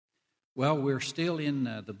Well, we're still in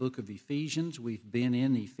the book of Ephesians. We've been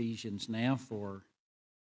in Ephesians now for,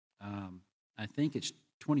 I think it's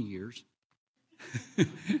 20 years.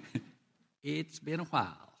 It's been a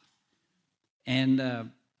while.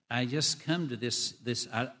 And I just come to this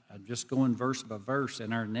I'm just going verse by verse,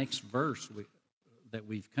 and our next verse that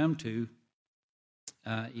we've come to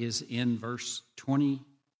is in verse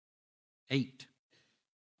 28.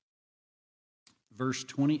 Verse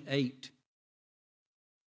 28.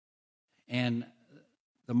 And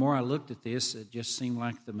the more I looked at this, it just seemed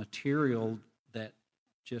like the material that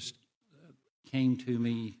just came to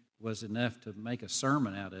me was enough to make a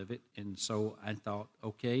sermon out of it. And so I thought,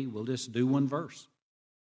 okay, we'll just do one verse.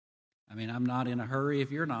 I mean, I'm not in a hurry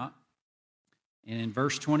if you're not. And in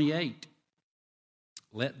verse 28,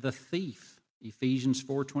 let the thief, Ephesians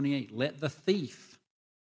 4:28, let the thief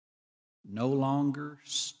no longer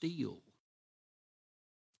steal,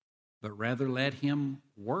 but rather let him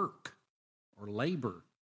work or labor,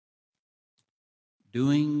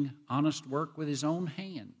 doing honest work with his own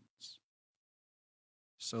hands,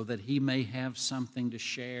 so that he may have something to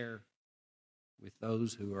share with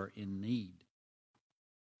those who are in need.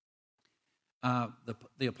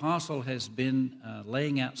 The apostle has been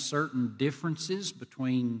laying out certain differences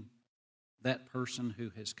between that person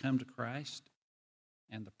who has come to Christ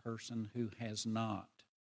and the person who has not.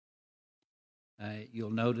 You'll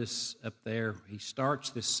notice up there, he starts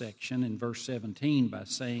this section in verse 17 by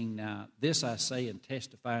saying, "Now this I say and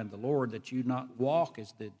testify in the Lord, that you not walk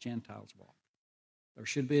as the Gentiles walk." There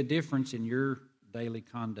should be a difference in your daily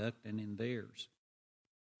conduct and in theirs.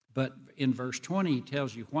 But in verse 20, he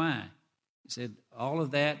tells you why. He said, all of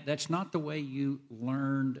that's not the way you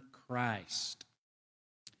learned Christ.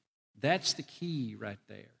 That's the key right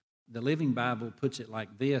there. The Living Bible puts it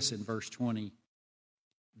like this in verse 20.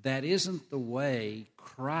 That isn't the way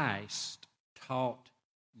Christ taught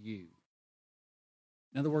you.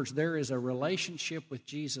 In other words, there is a relationship with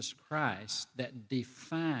Jesus Christ that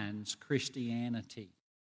defines Christianity.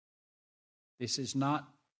 This is not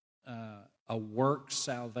a work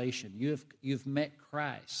salvation. You've met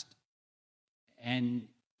Christ, and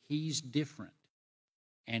He's different,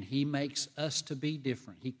 and He makes us to be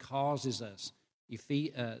different. He causes us.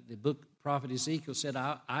 The book prophet Ezekiel said,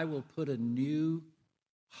 I will put a new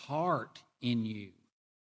heart in you.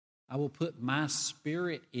 I will put my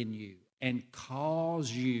spirit in you and cause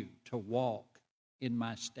you to walk in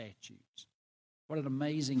my statutes. What an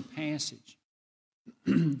amazing passage.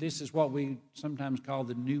 This is what we sometimes call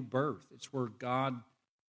the new birth. It's where God,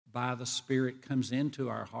 by the Spirit, comes into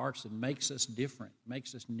our hearts and makes us different,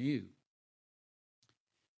 makes us new.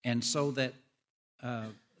 And so that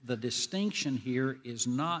the distinction here is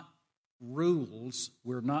not rules.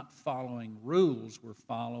 We're not following rules. We're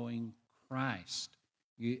following Christ.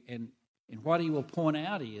 And what he will point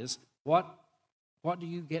out is, what do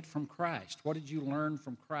you get from Christ? What did you learn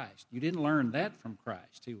from Christ? You didn't learn that from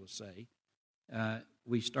Christ, he will say.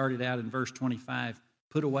 We started out in verse 25,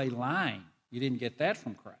 put away lying. You didn't get that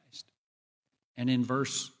from Christ. And in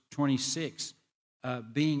verse 26,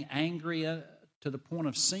 being angry to the point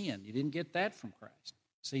of sin. You didn't get that from Christ.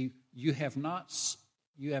 See, you have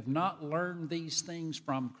not learned these things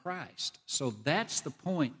from Christ. So that's the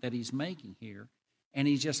point that he's making here. And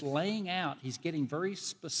he's just laying out, he's getting very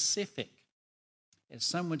specific. As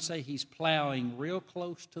some would say, he's plowing real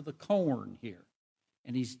close to the corn here.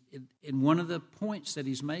 And one of the points that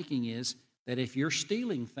he's making is that if you're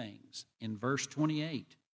stealing things, in verse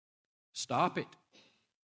 28, stop it.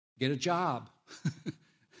 Get a job.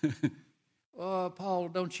 Oh, Paul,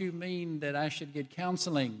 don't you mean that I should get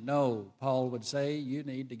counseling? No, Paul would say, you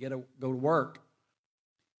need to go to work.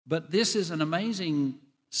 But this is an amazing,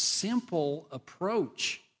 simple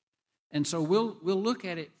approach. And so we'll look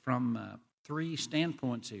at it from three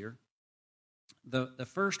standpoints here. The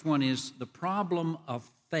first one is the problem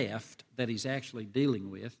of theft that he's actually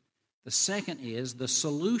dealing with. The second is the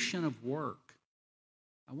solution of work.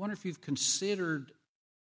 I wonder if you've considered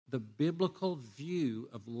the biblical view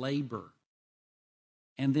of labor.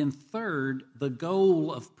 And then third, the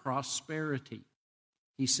goal of prosperity.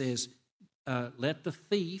 He says, let the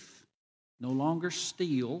thief no longer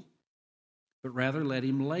steal, but rather let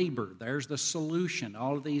him labor. There's the solution.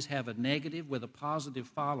 All of these have a negative with a positive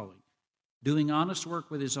following. Doing honest work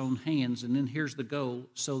with his own hands, and then here's the goal,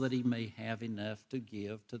 so that he may have enough to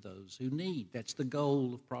give to those who need. That's the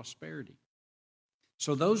goal of prosperity.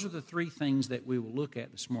 So those are the three things that we will look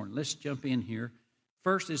at this morning. Let's jump in here.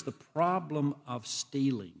 First is the problem of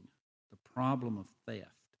stealing, the problem of theft.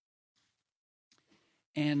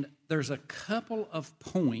 And there's a couple of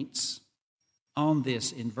points on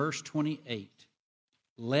this in verse 28.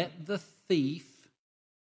 Let the thief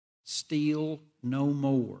steal no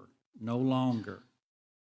more, no longer.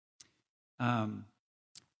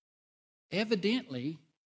 Evidently,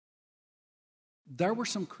 there were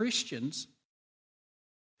some Christians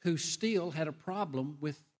who still had a problem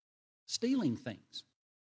with stealing things.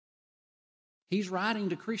 He's writing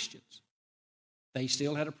to Christians. They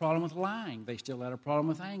still had a problem with lying. They still had a problem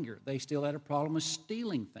with anger. They still had a problem with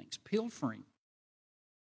stealing things, pilfering.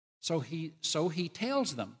 So he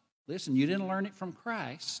tells them, listen, you didn't learn it from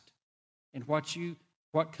Christ, and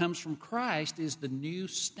what comes from Christ is the new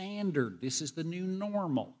standard. This is the new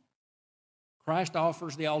normal. Christ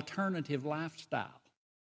offers the alternative lifestyle.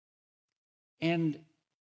 And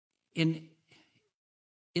in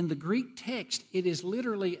the Greek text, it is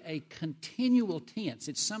literally a continual tense.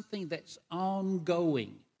 It's something that's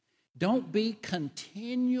ongoing. Don't be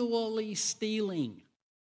continually stealing.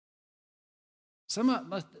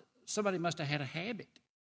 Somebody must have had a habit.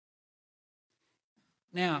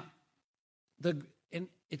 Now, and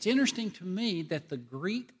it's interesting to me that the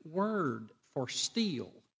Greek word for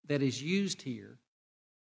steal that is used here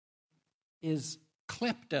is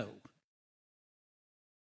klepto.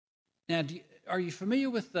 Now, are you familiar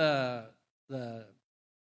with the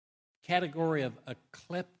category of a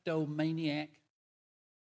kleptomaniac?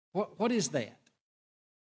 What is that?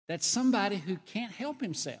 That's somebody who can't help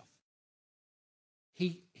himself.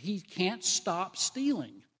 He can't stop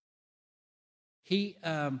stealing.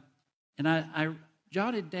 And I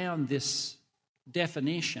jotted down this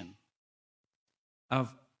definition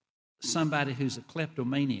of somebody who's a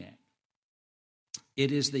kleptomaniac.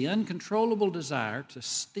 It is the uncontrollable desire to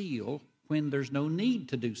steal when there's no need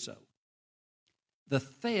to do so. The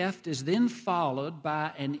theft is then followed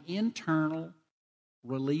by an internal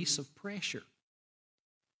release of pressure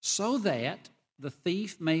so that the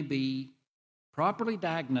thief may be properly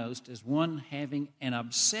diagnosed as one having an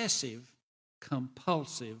obsessive,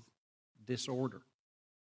 compulsive disorder.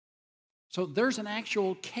 So there's an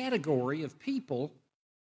actual category of people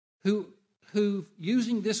who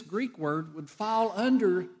using this Greek word would fall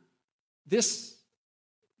under this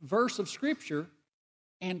verse of Scripture,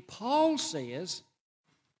 and Paul says,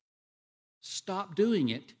 stop doing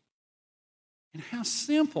it. And how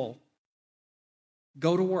simple.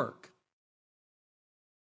 Go to work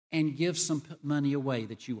and give some money away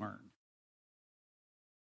that you earn.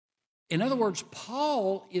 In other words,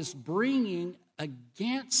 Paul is bringing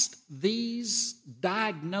against these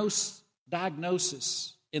diagnoses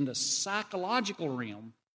in the psychological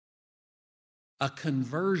realm a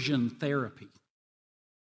conversion therapy.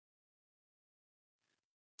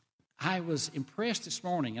 I was impressed this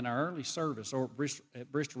morning in our early service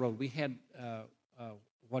at Bristol Road. We had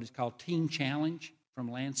what is called Teen Challenge from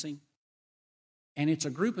Lansing. And it's a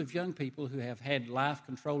group of young people who have had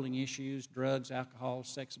life-controlling issues, drugs, alcohol,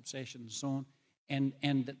 sex obsession, and so on,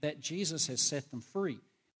 and that Jesus has set them free.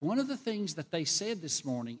 One of the things that they said this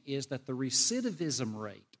morning is that the recidivism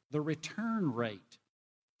rate, the return rate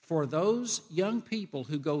for those young people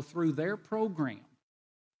who go through their program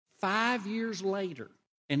 5 years later,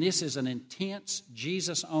 and this is an intense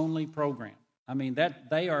Jesus-only program. I mean, that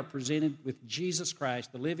they are presented with Jesus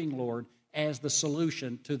Christ, the living Lord, as the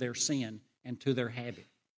solution to their sin and to their habit.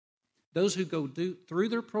 Those who go through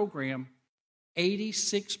their program,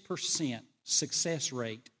 86% success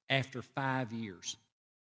rate after 5 years.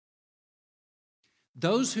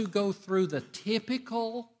 Those who go through the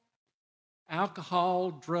typical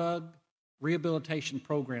alcohol, drug rehabilitation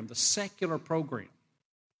program, the secular program,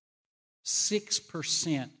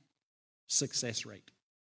 6% success rate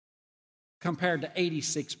compared to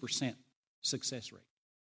 86% success rate.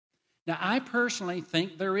 Now, I personally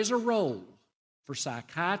think there is a role for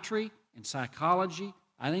psychiatry and psychology.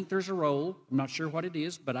 I think there's a role. I'm not sure what it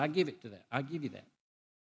is, but I give it to that. I give you that.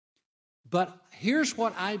 But here's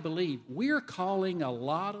what I believe. We're calling a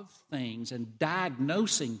lot of things and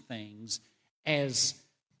diagnosing things as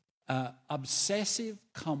obsessive,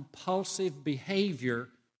 compulsive behavior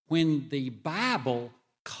when the Bible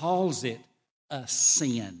calls it a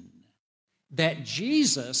sin that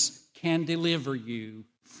Jesus can deliver you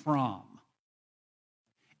from.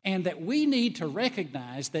 And that we need to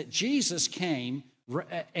recognize that Jesus came,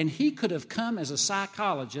 and he could have come as a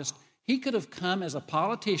psychologist, he could have come as a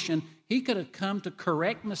politician, he could have come to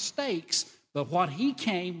correct mistakes, but what he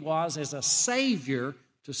came was as a Savior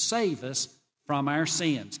to save us from our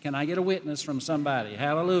sins. Can I get a witness from somebody?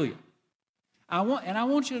 Hallelujah. I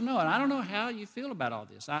want you to know, and I don't know how you feel about all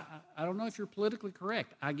this. I don't know if you're politically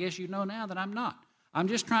correct. I guess you know now that I'm not. I'm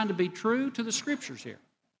just trying to be true to the Scriptures here.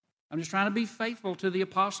 I'm just trying to be faithful to the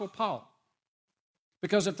Apostle Paul.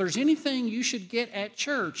 Because if there's anything you should get at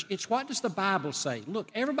church, it's what does the Bible say? Look,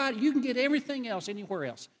 everybody, you can get everything else anywhere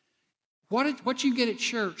else. what you get at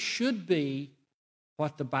church should be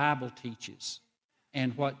what the Bible teaches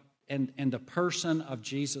and the person of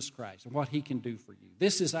Jesus Christ and what he can do for you.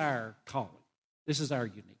 This is our calling. This is our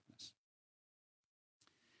uniqueness.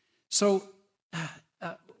 So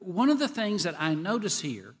one of the things that I notice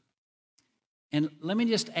here, and let me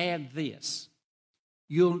just add this.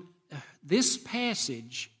 This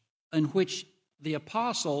passage in which the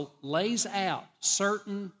apostle lays out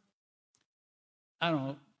certain, I don't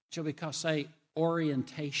know, shall we say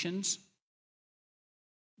orientations,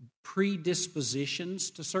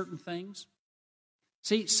 predispositions to certain things.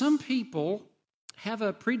 See, some people have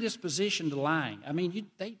a predisposition to lying. I mean,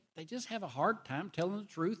 they just have a hard time telling the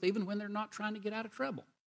truth even when they're not trying to get out of trouble.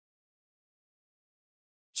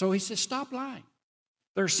 So he says, stop lying.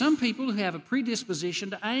 There are some people who have a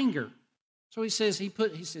predisposition to anger. So he says,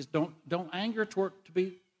 don't anger to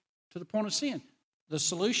the point of sin. The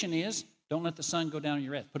solution is, don't let the sun go down on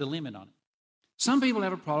your wrath. Put a limit on it. Some people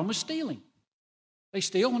have a problem with stealing. They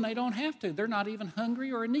steal when they don't have to. They're not even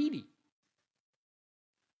hungry or needy.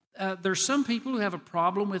 There's some people who have a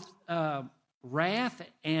problem with wrath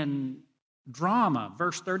and drama.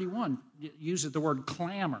 Verse 31 uses the word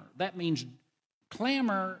clamor.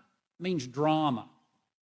 Clamor means drama.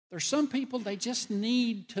 There's some people, they just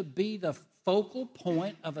need to be the focal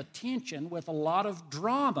point of attention with a lot of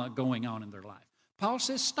drama going on in their life. Paul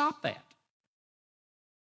says, stop that.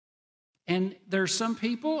 And there's some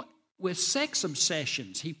people with sex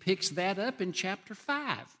obsessions. He picks that up in chapter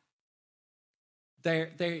 5.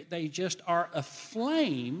 They just are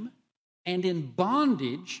aflame and in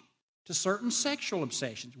bondage to certain sexual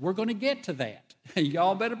obsessions. We're going to get to that.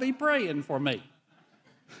 Y'all better be praying for me.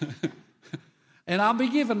 And I'll be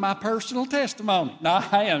giving my personal testimony. No,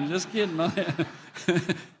 I am just kidding.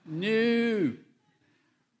 No.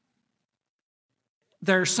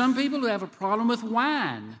 There are some people who have a problem with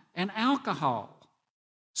wine and alcohol.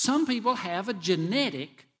 Some people have a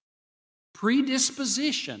genetic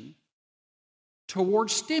predisposition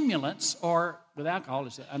towards stimulants, or with alcohol,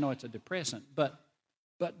 I know it's a depressant, but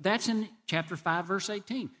that's in chapter 5, verse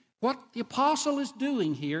 18. What the apostle is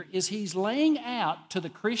doing here is he's laying out to the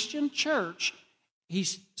Christian church,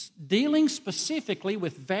 he's dealing specifically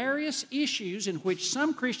with various issues in which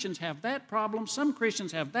some Christians have that problem, some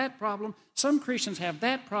Christians have that problem, some Christians have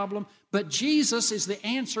that problem, but Jesus is the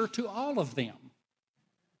answer to all of them.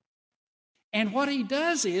 And what he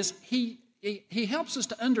does is he helps us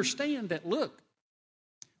to understand that, look,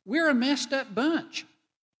 we're a messed up bunch.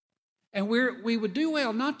 And we would do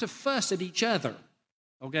well not to fuss at each other,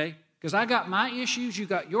 okay? Because I got my issues, you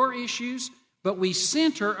got your issues, but we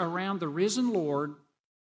center around the risen Lord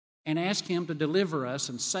and ask him to deliver us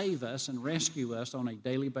and save us and rescue us on a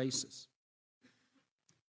daily basis.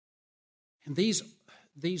 And these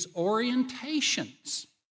orientations,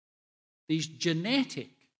 these genetic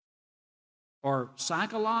or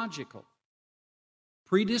psychological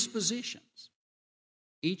predispositions,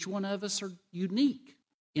 each one of us are unique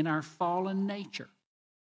in our fallen nature.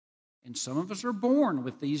 And some of us are born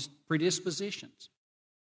with these predispositions.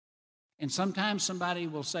 And sometimes somebody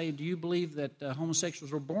will say, do you believe that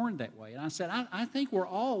homosexuals were born that way? And I said, I think we're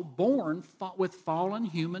all born with fallen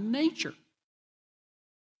human nature.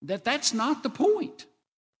 That's not the point.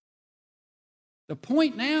 The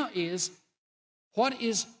point now is,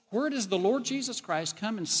 where does the Lord Jesus Christ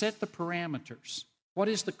come and set the parameters? What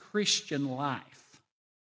is the Christian life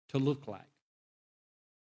to look like?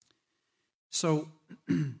 So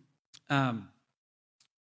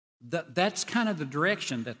that's kind of the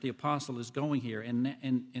direction that the apostle is going here. And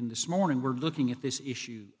this morning we're looking at this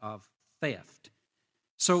issue of theft.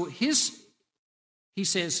 So he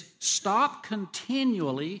says, stop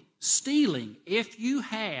continually stealing. If you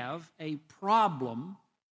have a problem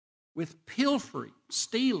with pilfering,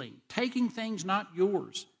 stealing, taking things not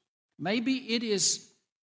yours, maybe it is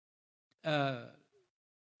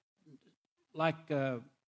like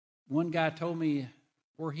one guy told me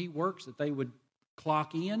where he works that they would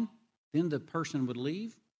clock in, then the person would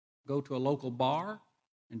leave, go to a local bar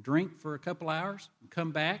and drink for a couple hours and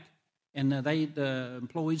come back, and the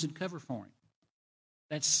employees would cover for him.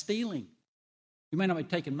 That's stealing. You may not be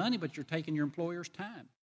taking money, but you're taking your employer's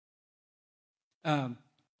time.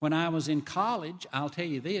 When I was in college, I'll tell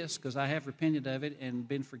you this, because I have repented of it and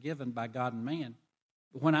been forgiven by God and man.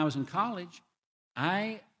 But when I was in college,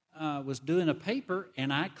 I was doing a paper,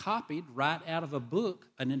 and I copied right out of a book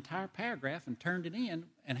an entire paragraph and turned it in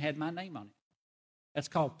and had my name on it. That's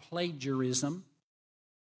called plagiarism,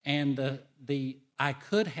 and I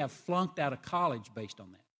could have flunked out of college based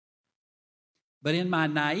on that. But in my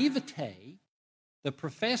naivete, the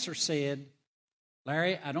professor said,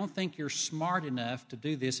 Larry, I don't think you're smart enough to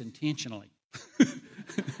do this intentionally.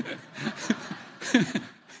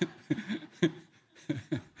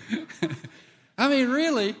 I mean,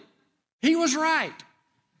 really, he was right.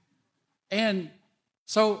 And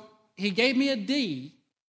so he gave me a D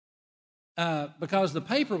because the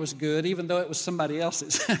paper was good, even though it was somebody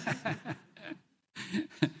else's.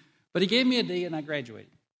 But he gave me a D, and I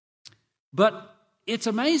graduated. But it's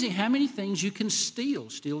amazing how many things you can steal.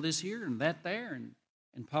 Steal this here and that there.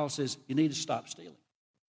 And Paul says, you need to stop stealing.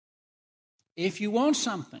 If you want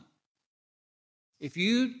something, if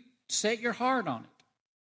you set your heart on it,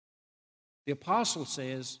 the apostle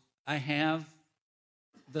says, I have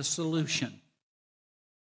the solution.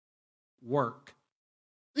 Work.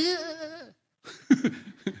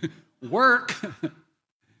 Work.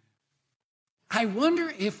 I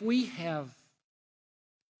wonder if we have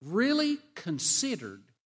really considered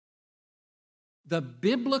the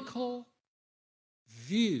biblical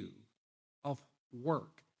view of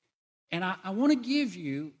work. And I want to give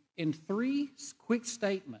you, in 3 quick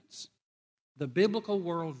statements, the biblical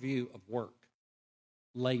worldview of work,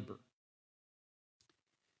 labor.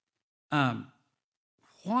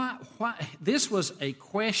 Why? This was a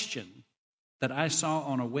question that I saw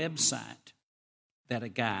on a website that a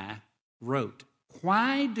guy wrote.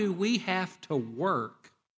 Why do we have to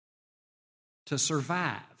work to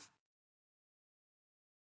survive?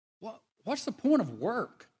 What's the point of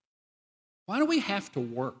work? Why do we have to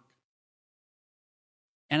work?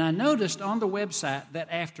 And I noticed on the website that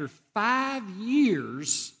after 5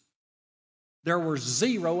 years, there were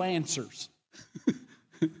 0 answers.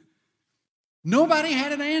 Nobody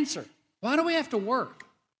had an answer. Why do we have to work?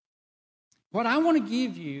 What I want to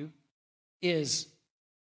give you is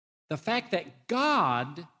the fact that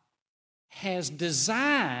God has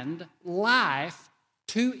designed life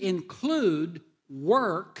to include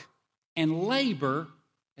work and labor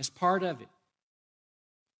as part of it.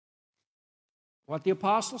 What the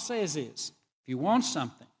apostle says is, if you want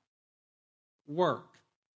something, work,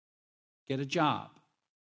 get a job,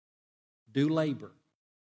 do labor.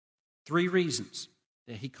 3 reasons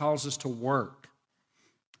that he calls us to work.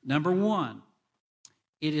 Number 1,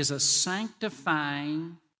 it is a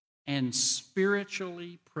sanctifying and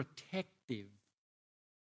spiritually protective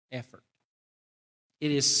effort.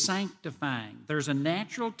 It is sanctifying. There's a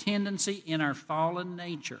natural tendency in our fallen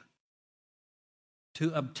nature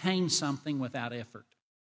to obtain something without effort.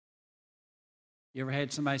 You ever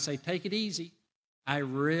had somebody say, take it easy? I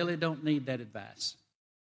really don't need that advice.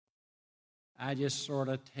 I just sort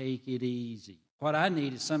of take it easy. What I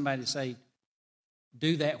need is somebody to say,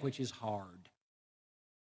 do that which is hard.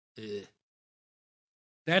 Ugh.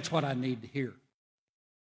 That's what I need to hear.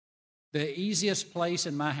 The easiest place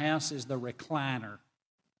in my house is the recliner.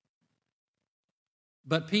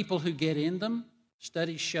 But people who get in them,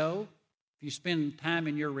 studies show, if you spend time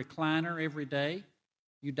in your recliner every day,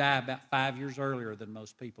 you die about 5 years earlier than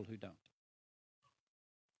most people who don't.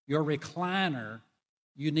 Your recliner,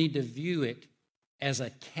 you need to view it as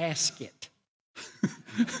a casket.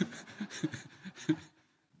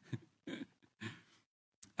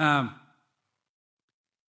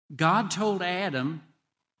 God told Adam,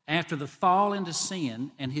 after the fall into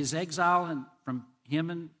sin and his exile from him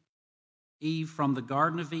and Eve from the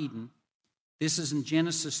Garden of Eden, this is in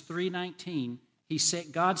Genesis 3:19,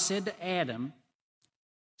 God said to Adam,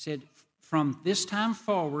 said, from this time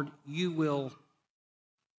forward, you will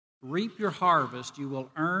reap your harvest, you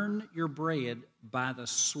will earn your bread by the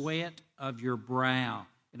sweat of your brow.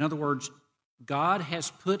 In other words, God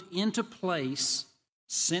has put into place,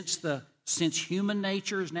 since human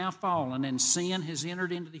nature is now fallen and sin has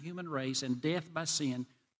entered into the human race and death by sin,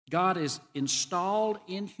 God has installed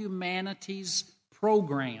in humanity's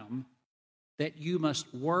program that you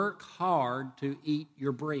must work hard to eat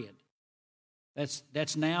your bread.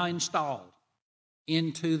 That's now installed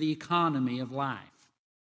into the economy of life.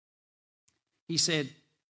 He said,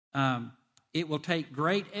 it will take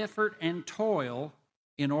great effort and toil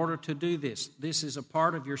in order to do this. This is a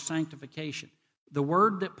part of your sanctification. The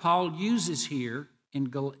word that Paul uses here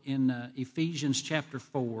in Ephesians chapter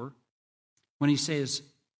 4, when he says,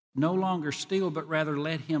 no longer steal, but rather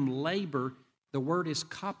let him labor, the word is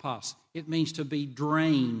kapos. It means to be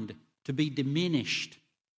drained, to be diminished,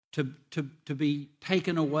 to be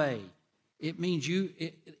taken away. It means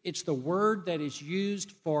it's the word that is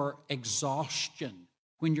used for exhaustion,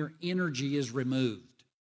 when your energy is removed.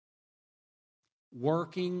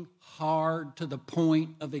 Working hard to the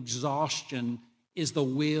point of exhaustion is the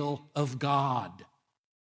will of God.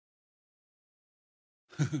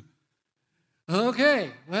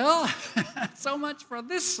 Okay, well, so much for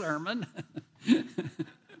this sermon.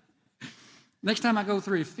 Next time I go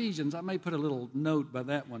through Ephesians, I may put a little note by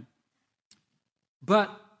that one.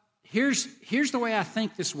 But here's the way I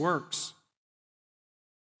think this works.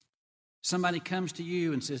 Somebody comes to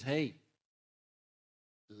you and says, hey,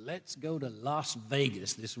 let's go to Las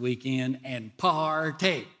Vegas this weekend and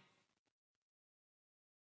party.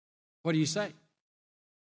 What do you say?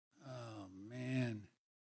 Oh, man.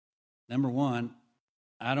 Number one,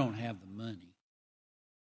 I don't have the money.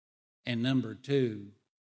 And number two,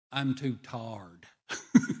 I'm too tired.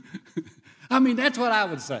 I mean, that's what I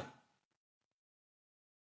would say.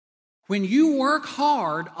 When you work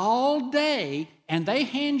hard all day and they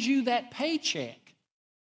hand you that paycheck,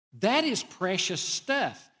 that is precious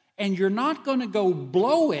stuff. And you're not going to go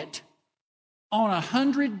blow it on a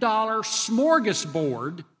 $100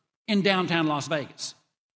 smorgasbord in downtown Las Vegas,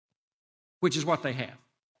 which is what they have.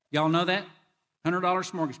 Y'all know that? $100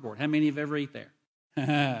 smorgasbord. How many have ever eaten there?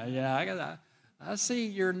 Yeah, I see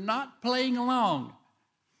you're not playing along.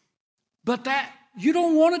 But that you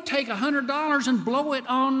don't want to take $100 and blow it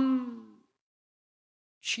on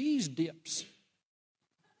cheese dips.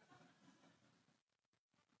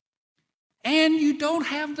 And you don't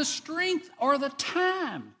have the strength or the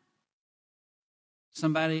time.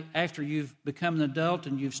 Somebody, after you've become an adult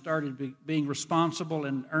and you've started being responsible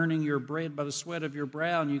and earning your bread by the sweat of your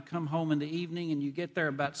brow, and you come home in the evening and you get there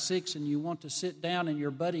about 6 and you want to sit down, and your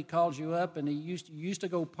buddy calls you up, and you used to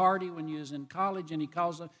go party when you was in college, and he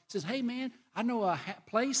calls up, says, hey man, I know a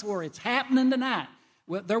place where it's happening tonight.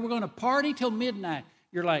 Well, we're going to party till midnight.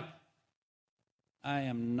 You're like, I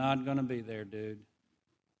am not going to be there, dude.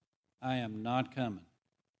 I am not coming.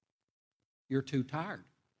 You're too tired.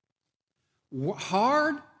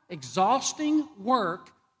 Hard, exhausting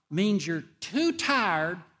work means you're too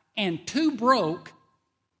tired and too broke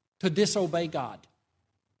to disobey God.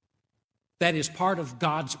 That is part of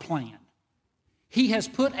God's plan. He has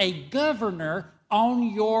put a governor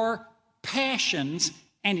on your passions,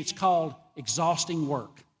 and it's called exhausting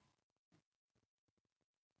work.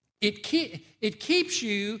 It keeps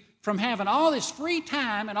you from having all this free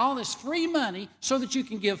time and all this free money so that you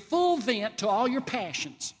can give full vent to all your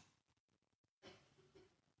passions.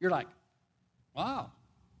 You're like, wow,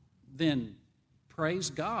 then praise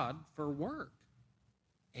God for work.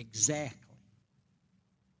 Exactly.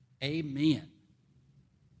 Amen.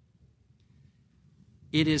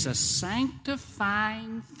 It is a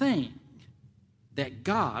sanctifying thing that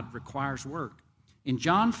God requires work. In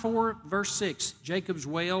John 4, verse 6, Jacob's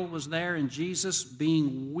well was there, and Jesus,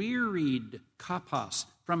 being wearied, kapos,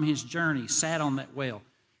 from his journey, sat on that well.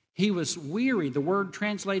 He was weary. The word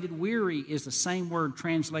translated weary is the same word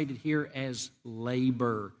translated here as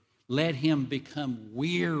labor. Let him become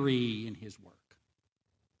weary in his work.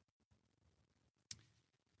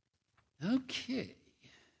 Okay.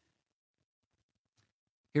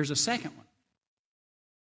 Here's a second one.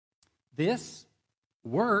 This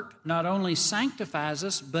work not only sanctifies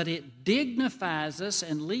us, but it dignifies us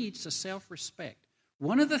and leads to self-respect.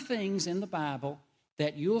 One of the things in the Bible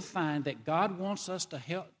that you'll find that God wants us to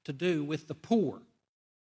help to do with the poor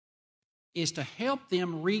is to help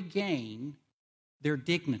them regain their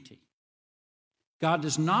dignity. God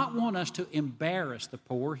does not want us to embarrass the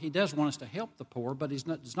poor. He does want us to help the poor, but He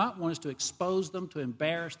does not want us to expose them, to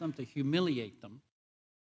embarrass them, to humiliate them.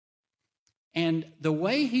 And the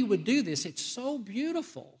way He would do this, it's so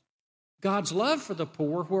beautiful. God's love for the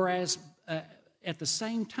poor, whereas at the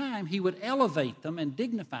same time, He would elevate them and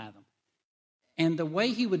dignify them. And the way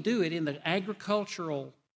He would do it in the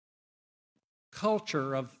agricultural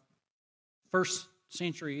culture of first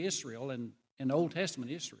century Israel and Old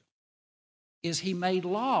Testament Israel is He made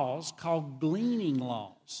laws called gleaning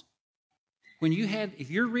laws. If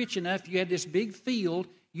you're rich enough, you had this big field,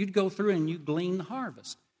 you'd go through and you glean the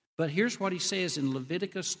harvest. But here's what He says in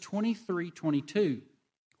Leviticus 23:22.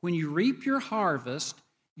 When you reap your harvest,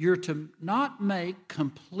 you're to not make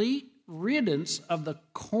complete riddance of the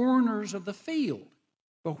corners of the field.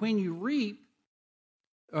 But when you reap,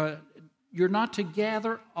 you're not to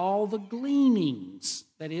gather all the gleanings.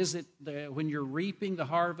 That is, when you're reaping the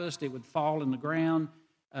harvest, it would fall in the ground.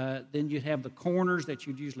 Then you'd have the corners that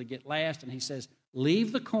you'd usually get last. And He says,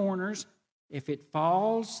 leave the corners. If it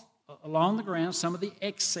falls along the ground, some of the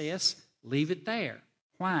excess, leave it there.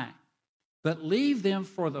 Why? But leave them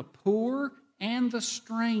for the poor and the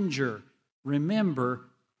stranger. Remember,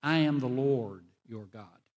 I am the Lord your God.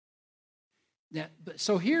 Now,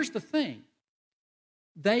 so here's the thing.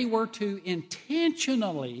 They were to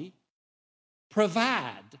intentionally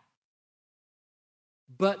provide,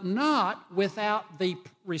 but not without the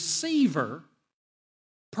receiver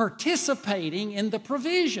participating in the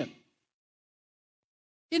provision.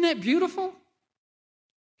 Isn't that beautiful?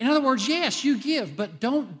 In other words, yes, you give, but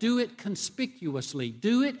don't do it conspicuously.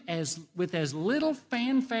 Do it with as little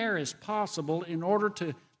fanfare as possible in order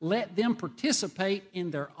to let them participate in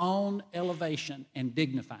their own elevation and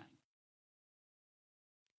dignifying.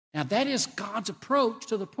 Now, that is God's approach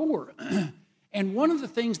to the poor. And one of the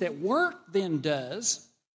things that work then does,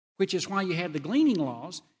 which is why you have the gleaning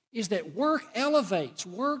laws, is that work elevates,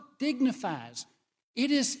 work dignifies. It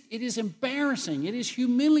is embarrassing, it is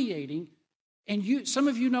humiliating, and some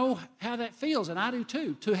of you know how that feels, and I do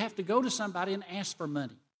too, to have to go to somebody and ask for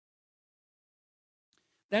money.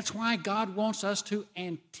 That's why God wants us to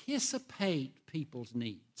anticipate people's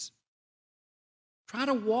needs. Try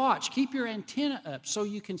to watch, keep your antenna up so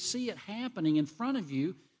you can see it happening in front of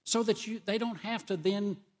you so that they don't have to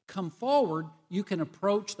then come forward. You can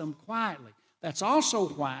approach them quietly. That's also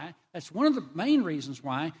why, that's one of the main reasons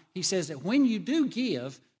why he says that when you do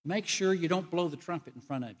give, make sure you don't blow the trumpet in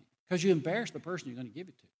front of you because you embarrass the person you're going to give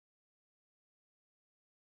it to.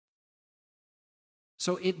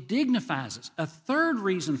 So it dignifies us. A third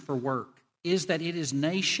reason for work is that it is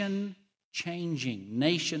nation-changing,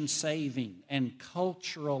 nation-saving, and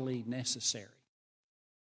culturally necessary.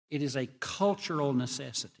 It is a cultural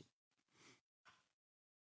necessity.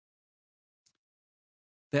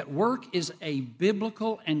 That work is a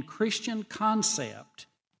biblical and Christian concept,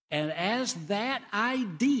 and as that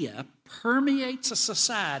idea permeates a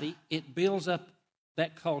society, it builds up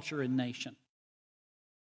that culture and nation.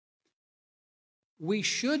 We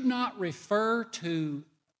should not refer to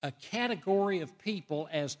a category of people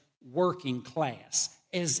as working class,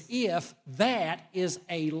 as if that is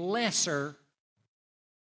a lesser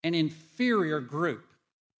and inferior group.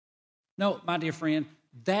 No, my dear friend,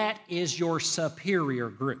 that is your superior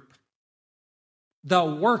group. The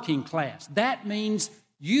working class. That means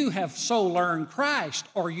you have so learned Christ,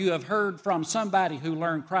 or you have heard from somebody who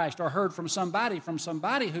learned Christ, or heard from somebody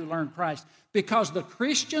who learned Christ, because the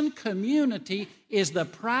Christian community is the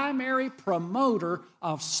primary promoter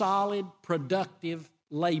of solid, productive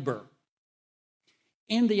labor.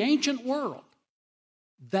 In the ancient world,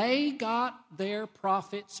 they got their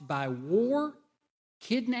profits by war,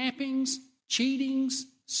 kidnappings, cheatings,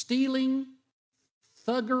 stealing,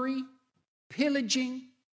 thuggery, pillaging.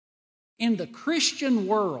 In the Christian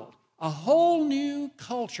world, a whole new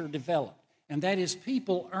culture developed, and that is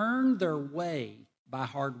people earn their way by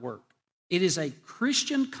hard work. It is a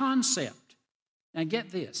Christian concept. Now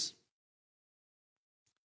get this.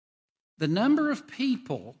 The number of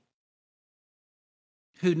people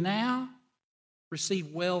who now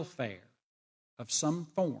receive welfare of some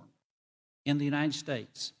form in the United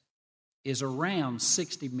States is around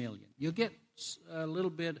 60 million. You'll get a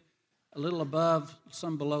little above,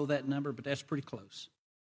 some below that number, but that's pretty close.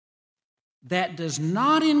 That does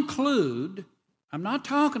not include, I'm not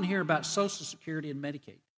talking here about Social Security and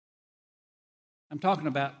Medicaid. I'm talking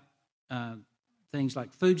about things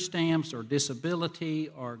like food stamps or disability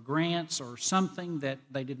or grants or something that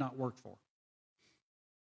they did not work for.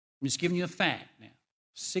 I'm just giving you a fact now.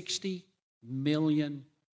 60 million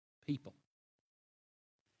people.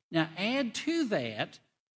 Now add to that,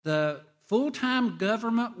 the full-time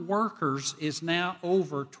government workers is now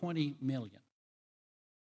over 20 million.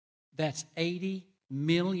 That's 80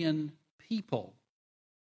 million people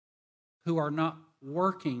who are not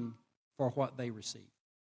working for what they receive.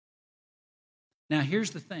 Now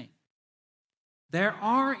here's the thing. There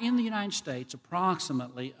are in the United States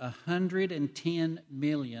approximately 110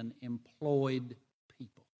 million employed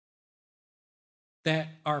people that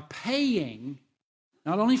are paying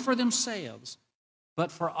not only for themselves,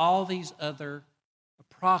 but for all these other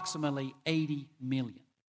approximately 80 million.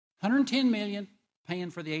 110 million paying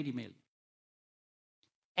for the 80 million.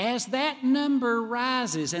 As that number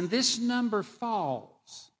rises and this number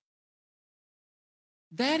falls,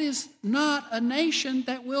 that is not a nation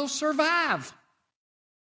that will survive.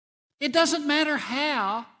 It doesn't matter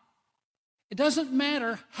how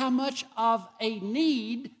much of a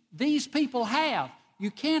need these people have. You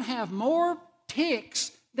can't have more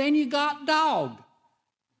ticks than you got dog.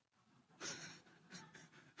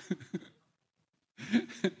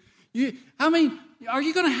 Are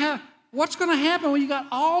you going to have, what's going to happen when you got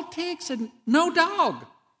all ticks and no dog?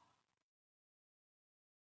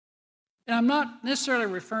 And I'm not necessarily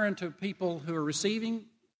referring to people who are receiving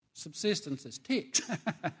subsistence as ticks.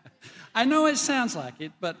 I know it sounds like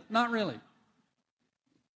it, but not really.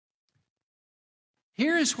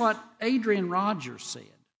 Here is what Adrian Rogers said,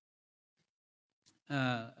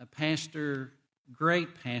 a pastor,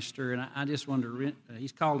 great pastor, and I just wonder,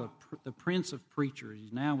 he's called the Prince of Preachers.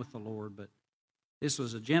 He's now with the Lord, but this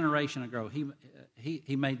was a generation ago.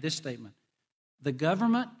 He made this statement. The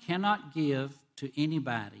government cannot give to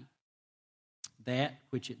anybody that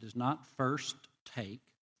which it does not first take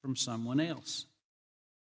from someone else.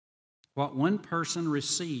 What one person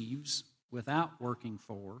receives without working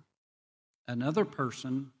for, another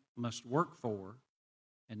person must work for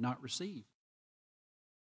and not receive.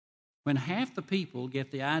 When half the people get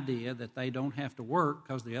the idea that they don't have to work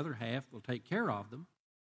because the other half will take care of them,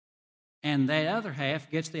 and the other half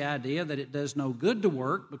gets the idea that it does no good to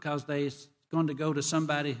work because they're going to go to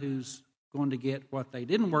somebody who's going to get what they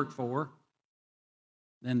didn't work for,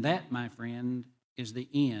 then that, my friend, is the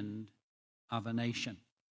end of a nation.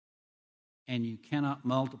 And you cannot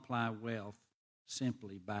multiply wealth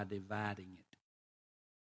simply by dividing it.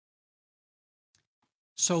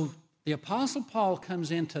 So the Apostle Paul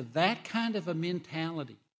comes into that kind of a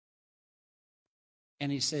mentality,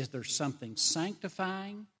 and he says there's something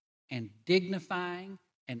sanctifying and dignifying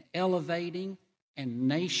and elevating and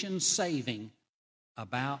nation-saving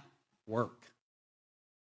about work.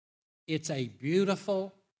 It's a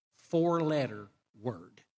beautiful four-letter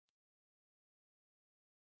word.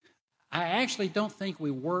 I actually don't think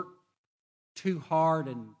we work too hard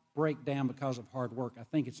and break down because of hard work. I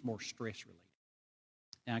think it's more stress-related.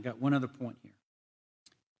 Now, I got one other point here.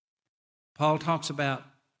 Paul talks about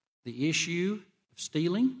the issue of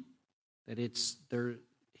stealing, that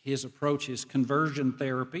his approach is conversion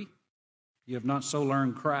therapy. You have not so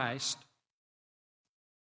learned Christ.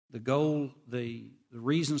 The goal, the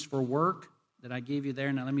reasons for work that I give you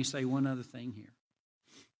there. Now, let me say one other thing here,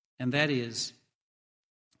 and that is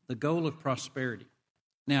the goal of prosperity.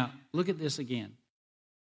 Now, look at this again.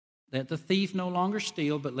 That the thief no longer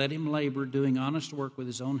steal, but let him labor, doing honest work with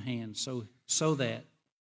his own hands, so that,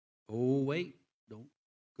 oh, wait, don't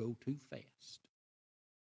go too fast.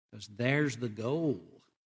 Because there's the goal.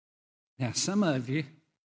 Now, some of you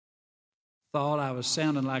thought I was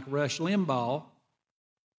sounding like Rush Limbaugh,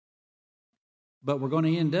 but we're going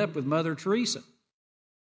to end up with Mother Teresa.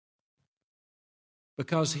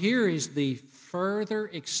 Because here is the further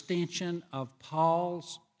extension of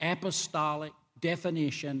Paul's apostolic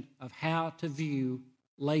definition of how to view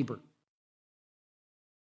labor.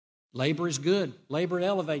 Labor is good. Labor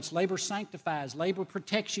elevates. Labor sanctifies. Labor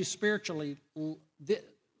protects you spiritually.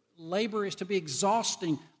 Labor is to be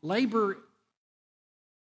exhausting. Labor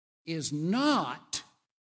is not,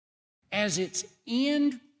 as its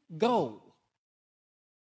end goal,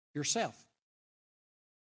 yourself.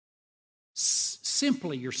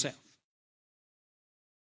 Simply yourself.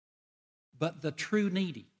 But the true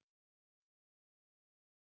needy.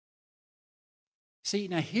 See,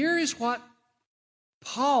 now here is what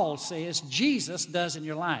Paul says Jesus does in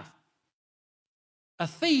your life. A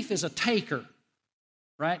thief is a taker,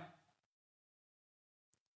 right?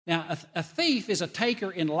 Now, a thief is a taker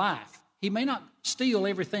in life. He may not steal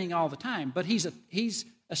everything all the time, but he's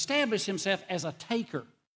established himself as a taker.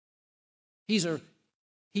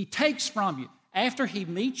 He takes from you. After he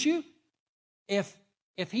meets you, if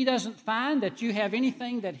he doesn't find that you have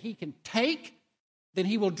anything that he can take, then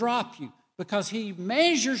he will drop you, because he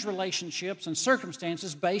measures relationships and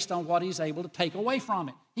circumstances based on what he's able to take away from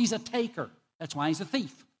it. He's a taker. That's why he's a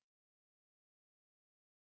thief.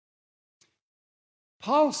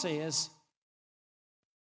 Paul says,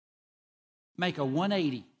 make a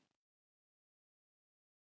 180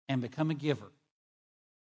 and become a giver.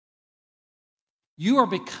 You are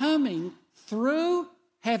becoming, through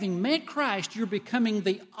having met Christ, you're becoming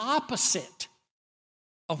the opposite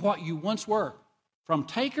of what you once were. From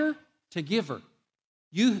taker to giver.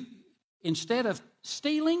 You, instead of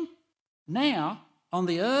stealing, now, on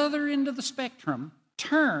the other end of the spectrum,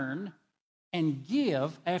 turn and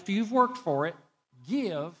give, after you've worked for it,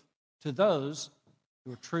 give to those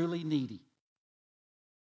who are truly needy.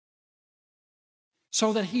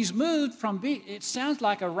 So that he's moved from being, it sounds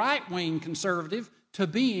like a right-wing conservative, to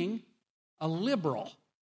being a liberal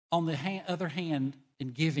on the other hand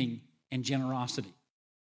in giving and generosity.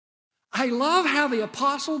 I love how the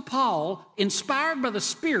Apostle Paul, inspired by the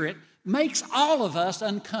Spirit, makes all of us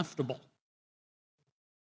uncomfortable.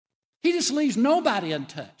 He just leaves nobody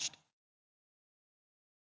untouched.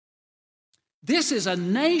 This is a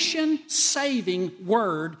nation-saving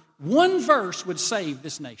word. One verse would save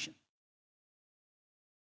this nation.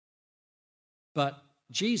 But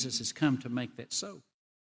Jesus has come to make that so.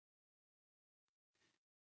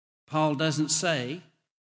 Paul doesn't say,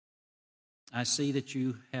 I see that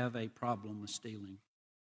you have a problem with stealing.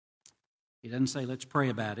 He doesn't say, let's pray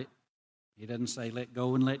about it. He doesn't say, let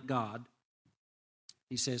go and let God.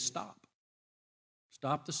 He says, stop.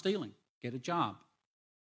 Stop the stealing. Get a job.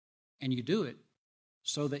 And you do it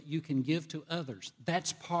so that you can give to others.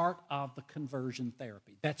 That's part of the conversion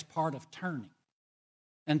therapy. That's part of turning.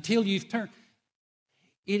 until you've turned.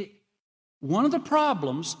 One of the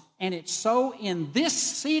problems, and it's so in this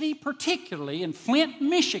city particularly, in Flint,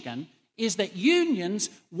 Michigan, is that unions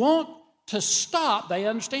want to stop. They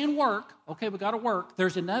understand work. Okay, we got to work.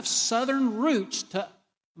 There's enough Southern roots to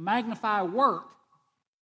magnify work,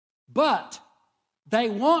 but they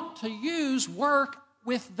want to use work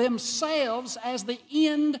with themselves as the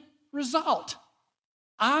end result.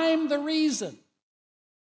 I'm the reason.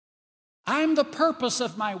 I'm the purpose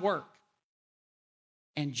of my work.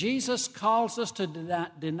 And Jesus calls us to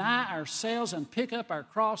deny ourselves and pick up our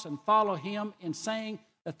cross and follow Him in saying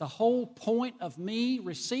that the whole point of me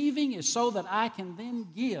receiving is so that I can then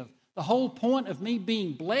give. The whole point of me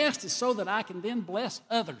being blessed is so that I can then bless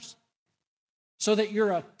others. So that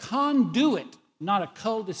you're a conduit, not a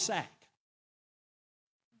cul-de-sac.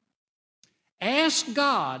 Ask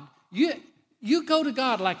God. You go to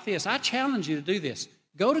God like this. I challenge you to do this.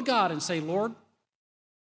 Go to God and say, Lord,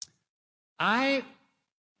 I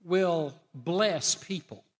will bless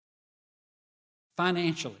people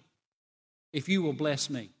financially if you will bless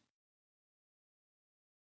me.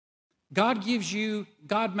 God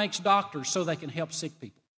makes doctors so they can help sick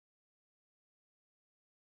people.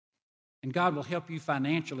 And God will help you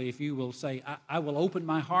financially if you will say, I will open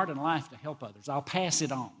my heart and life to help others. I'll pass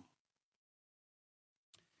it on.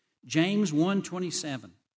 James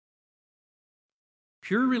 1:27.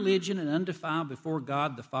 Pure religion and undefiled before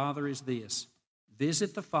God the Father is this: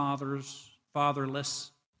 visit the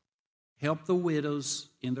fatherless, help the widows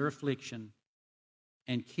in their affliction,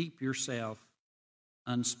 and keep yourself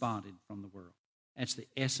unspotted from the world. That's the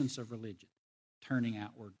essence of religion, turning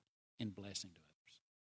outward in blessing to